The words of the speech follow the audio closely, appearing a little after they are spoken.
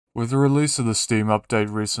With the release of the Steam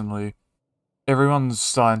update recently, everyone's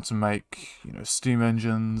starting to make, steam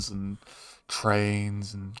engines and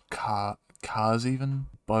trains and cars even,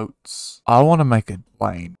 boats. I want to make a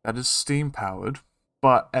plane that is steam powered,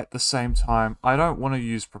 but at the same time, I don't want to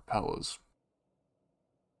use propellers.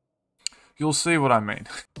 You'll see what I mean.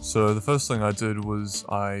 So the first thing I did was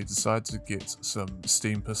I decided to get some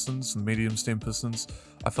steam pistons, some medium steam pistons.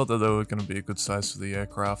 I felt that they were going to be a good size for the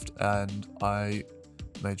aircraft, and I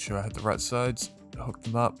made sure I had the right sides, hooked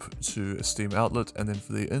them up to a steam outlet, and then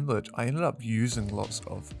for the inlet, I ended up using lots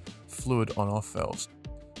of fluid on-off valves.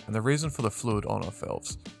 And the reason for the fluid on-off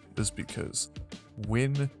valves is because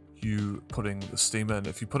when you putting the steam in,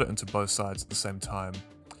 if you put it into both sides at the same time,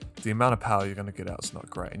 the amount of power you're going to get out is not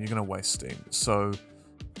great, and you're going to waste steam. So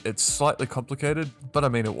it's slightly complicated, but I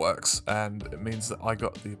mean it works, and it means that I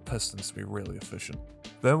got the pistons to be really efficient.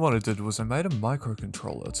 Then what I did was I made a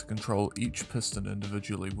microcontroller to control each piston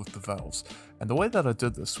individually with the valves. And the way that I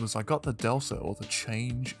did this was I got the delta, or the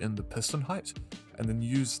change in the piston height, and then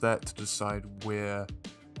used that to decide where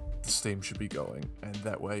the steam should be going, and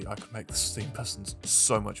that way I could make the steam pistons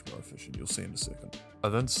so much more efficient. You'll see in a second. I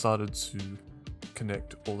then started to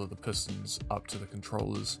connect all of the pistons up to the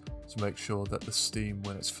controllers to make sure that the steam,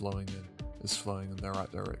 when it's flowing in, is flowing in the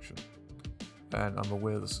right direction. And I'm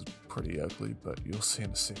aware this is pretty ugly, but you'll see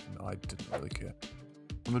in a second, I didn't really care.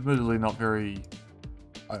 I'm admittedly not very...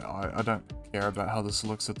 I don't care about how this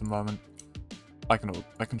looks at the moment. I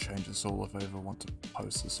can change this all if I ever want to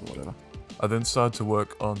post this or whatever. I then started to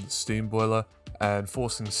work on the steam boiler and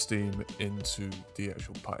forcing steam into the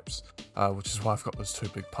actual pipes, which is why I've got those two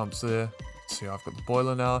big pumps there. See, I've got the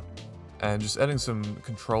boiler now, and just adding some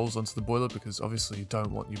controls onto the boiler, because obviously you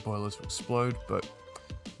don't want your boiler to explode, but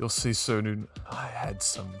you'll see soon I had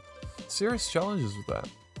some serious challenges with that.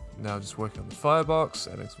 Now just working on the firebox,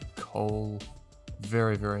 adding some coal,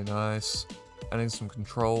 very, very nice. Adding some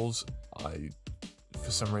controls, I,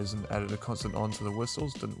 for some reason, added a constant on to the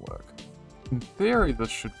whistles, didn't work. In theory this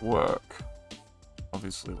should work,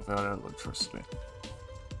 obviously without electricity.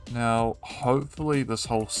 Now, hopefully this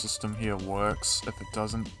whole system here works. If it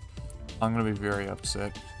doesn't, I'm gonna be very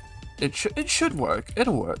upset. It should work.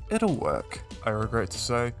 It'll work. I regret to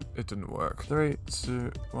say, it didn't work. 3,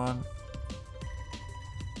 2, 1.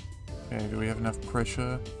 Okay, do we have enough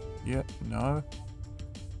pressure yet? No.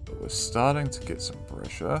 But we're starting to get some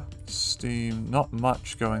pressure. Steam, not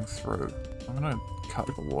much going through. I'm gonna cut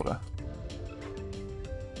the water.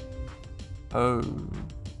 Oh,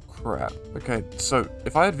 crap. Okay, so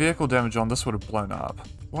if I had vehicle damage on, this would have blown up.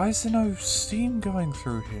 Why is there no steam going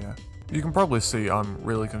through here? You can probably see I'm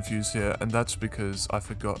really confused here, and that's because I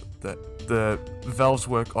forgot that the valves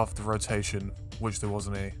work off the rotation, which there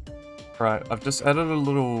wasn't any. Right, I've just added a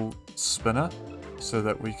little spinner so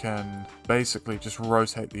that we can basically just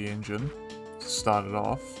rotate the engine to start it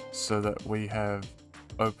off so that we have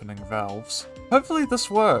opening valves. Hopefully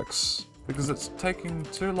this works, because it's taking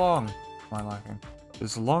too long, my liking.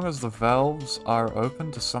 As long as the valves are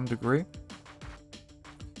open to some degree,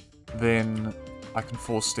 then I can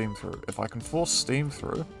force steam through. If I can force steam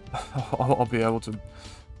through, I'll be able to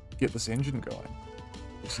get this engine going.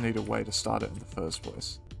 Just need a way to start it in the first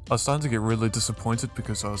place. I was starting to get really disappointed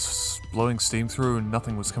because I was blowing steam through and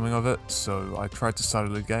nothing was coming of it, so I tried to start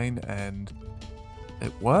it again and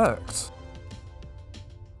it worked.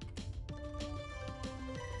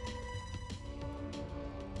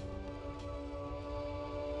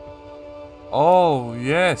 Oh,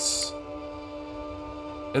 yes.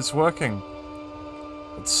 It's working.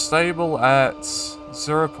 It's stable at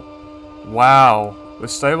 0. Wow. We're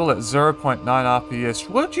stable at 0.9 RPS.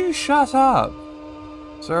 Would you shut up?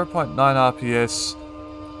 0.9 RPS,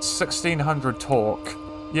 1600 torque.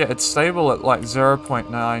 Yeah, it's stable at like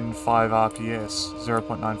 0.95 RPS,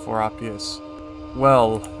 0.94 RPS.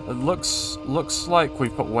 Well, it looks like we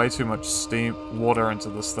put way too much water into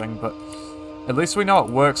this thing, but at least we know it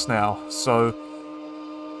works now, so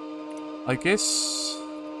I guess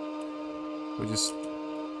we just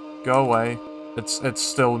go away. It's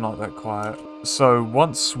still not that quiet. So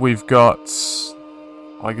once we've got,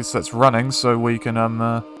 I guess that's running, so we can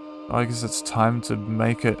I guess it's time to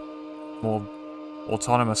make it more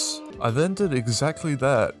autonomous. I then did exactly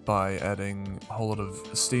that by adding a whole lot of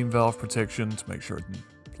steam valve protection to make sure it didn't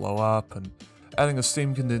blow up, and adding a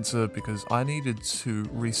steam condenser because I needed to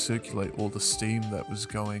recirculate all the steam that was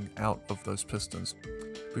going out of those pistons.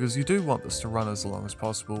 Because you do want this to run as long as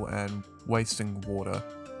possible, and wasting water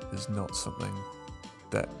is not something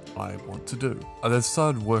that I want to do. I then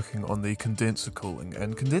started working on the condenser cooling,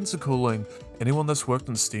 and condenser cooling, anyone that's worked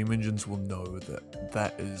on steam engines will know that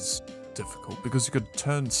that is difficult, because you could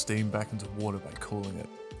turn steam back into water by cooling it.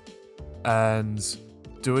 And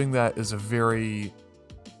doing that is a very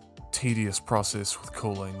tedious process with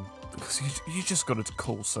cooling, because you just got it to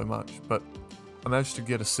cool so much. But I managed to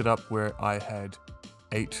get a setup where I had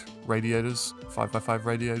 8 radiators, 5x5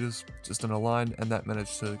 radiators, just in a line, and that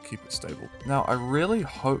managed to keep it stable. Now, I really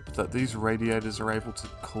hope that these radiators are able to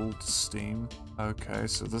cool to steam. Okay,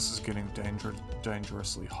 so this is getting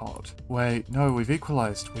dangerously hot. Wait, no, we've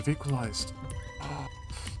equalized.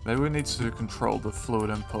 Maybe we need to control the fluid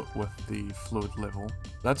input with the fluid level.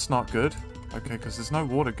 That's not good. Okay, because there's no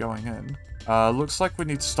water going in. Looks like we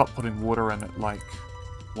need to stop putting water in at like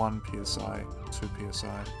 1 psi, 2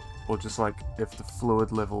 psi. Or just like if the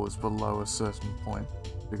fluid level is below a certain point.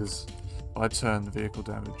 Because if I turn the vehicle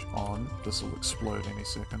damage on, this will explode any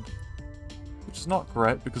second. Which is not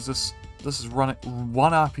great because this is running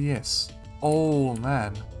 1 RPS. Oh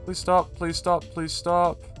man. Please stop, please stop, please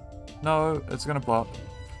stop. No, it's gonna blow up.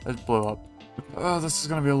 It blew up. Oh, this is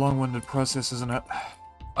gonna be a long-winded process, isn't it?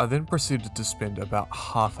 I then proceeded to spend about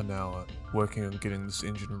half an hour working on getting this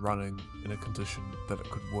engine running in a condition that it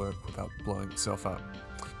could work without blowing itself up.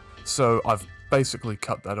 So I've basically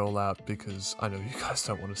cut that all out because I know you guys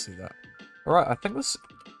don't want to see that. Alright, I think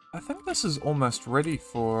this is almost ready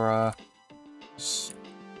for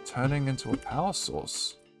turning into a power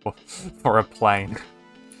source. For a plane.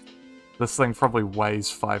 This thing probably weighs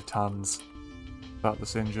 5 tons. About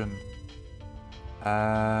this engine.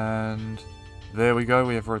 And there we go,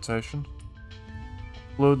 we have rotation.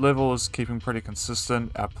 Fluid level is keeping pretty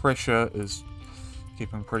consistent. Our pressure is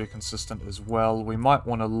keeping pretty consistent as well. We might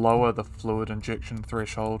want to lower the fluid injection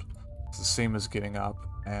threshold because the seam is getting up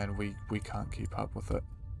and we can't keep up with it.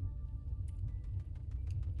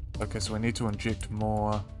 Okay, so we need to inject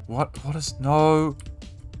more. What is... No!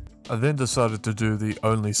 I then decided to do the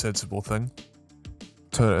only sensible thing.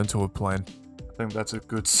 Turn it into a plane. I think that's a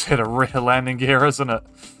good set of rear landing gear, isn't it?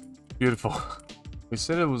 Beautiful. We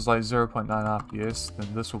said it was like 0.9 RPS,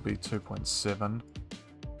 then this will be 2.7.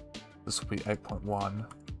 This will be 8.1.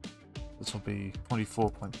 This will be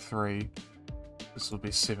 24.3. This will be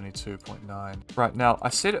 72.9. Right, now, I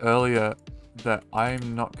said earlier that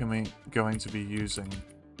I'm not going to be using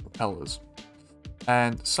propellers.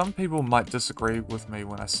 And some people might disagree with me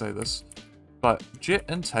when I say this, but jet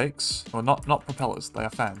intakes, or not propellers, they are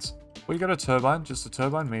fans. We got a turbine, just a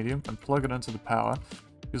turbine medium, and plug it into the power,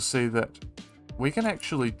 you'll see that we can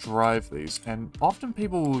actually drive these, and often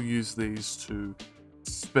people will use these to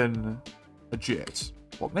spin a jet.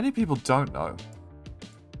 What many people don't know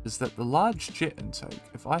is that the large jet intake,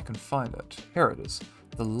 if I can find it, here it is,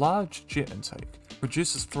 the large jet intake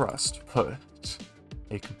produces thrust, put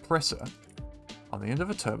a compressor on the end of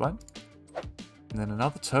a turbine, and then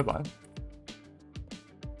another turbine,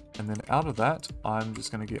 and then out of that, I'm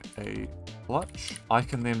just going to get a clutch. I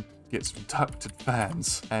can then get some ducted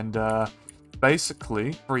fans, and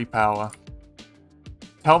basically, free power.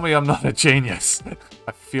 Tell me I'm not a genius.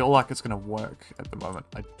 I feel like it's going to work at the moment.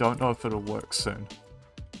 I don't know if it'll work soon.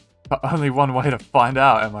 But only one way to find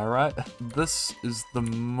out, am I right? This is the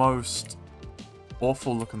most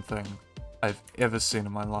awful looking thing I've ever seen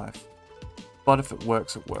in my life. But if it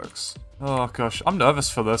works, it works. Oh gosh, I'm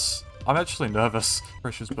nervous for this. I'm actually nervous.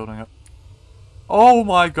 Pressure's building up. Oh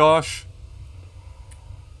my gosh.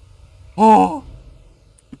 Oh!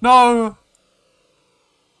 No!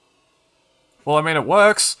 Well, I mean, it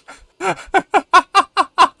works.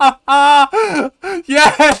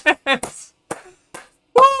 Yes!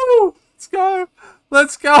 Woo! Let's go!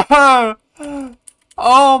 Let's go!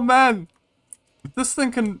 Oh man! This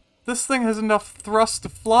thing has enough thrust to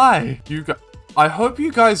fly. I hope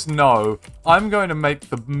you guys know I'm going to make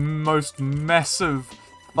the most massive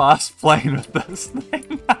fast plane with this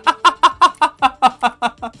thing.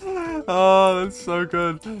 Oh, that's so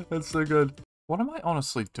good. That's so good. What am I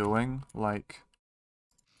honestly doing? Like,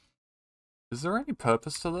 is there any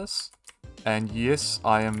purpose to this? And yes,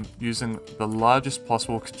 I am using the largest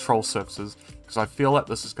possible control surfaces because I feel like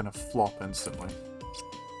this is going to flop instantly.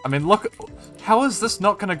 I mean, look, how is this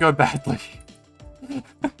not going to go badly?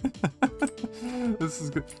 This is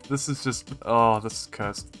good. This is just, oh, this is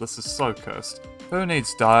cursed. This is so cursed. Who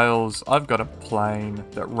needs dials? I've got a plane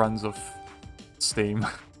that runs off steam.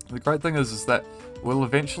 The great thing is that we'll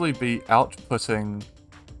eventually be outputting,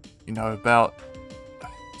 you know, about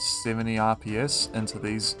 70 RPS into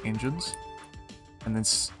these engines. And then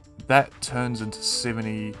that turns into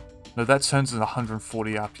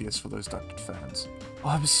 140 RPS for those ducted fans. Oh,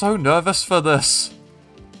 I'm so nervous for this.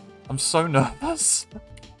 I'm so nervous.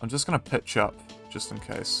 I'm just going to pitch up, just in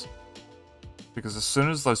case. Because as soon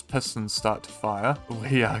as those pistons start to fire,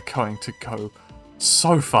 we are going to go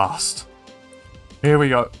so fast. Here we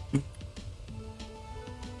go.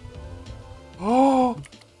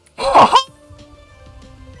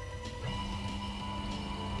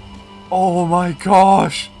 Oh my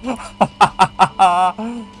gosh!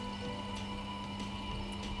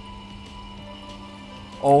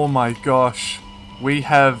 Oh my gosh. We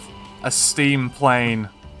have a steam plane.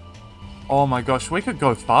 Oh my gosh, we could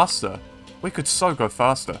go faster. We could so go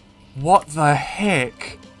faster. What the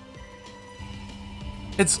heck?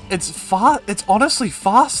 It's honestly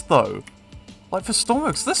fast though. Like for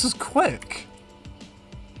Stormworks, this is quick.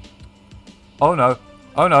 Oh no.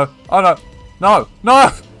 Oh no. Oh no. No!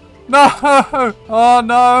 No! No! Oh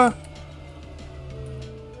no!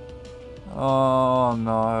 Oh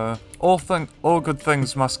no. All good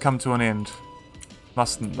things must come to an end.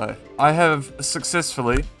 Mustn't they? I have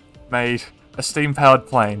successfully made a steam-powered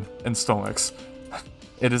plane in Stormworks.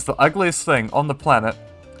 It is the ugliest thing on the planet,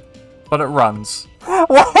 but it runs.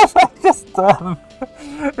 What have I just done?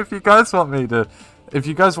 If you guys want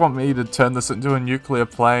me to turn this into a nuclear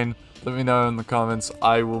plane, let me know in the comments.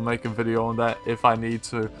 I will make a video on that if I need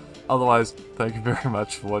to. Otherwise, thank you very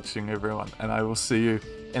much for watching, everyone, and I will see you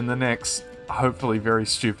in the next, hopefully very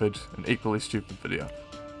stupid and equally stupid video.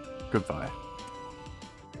 Goodbye.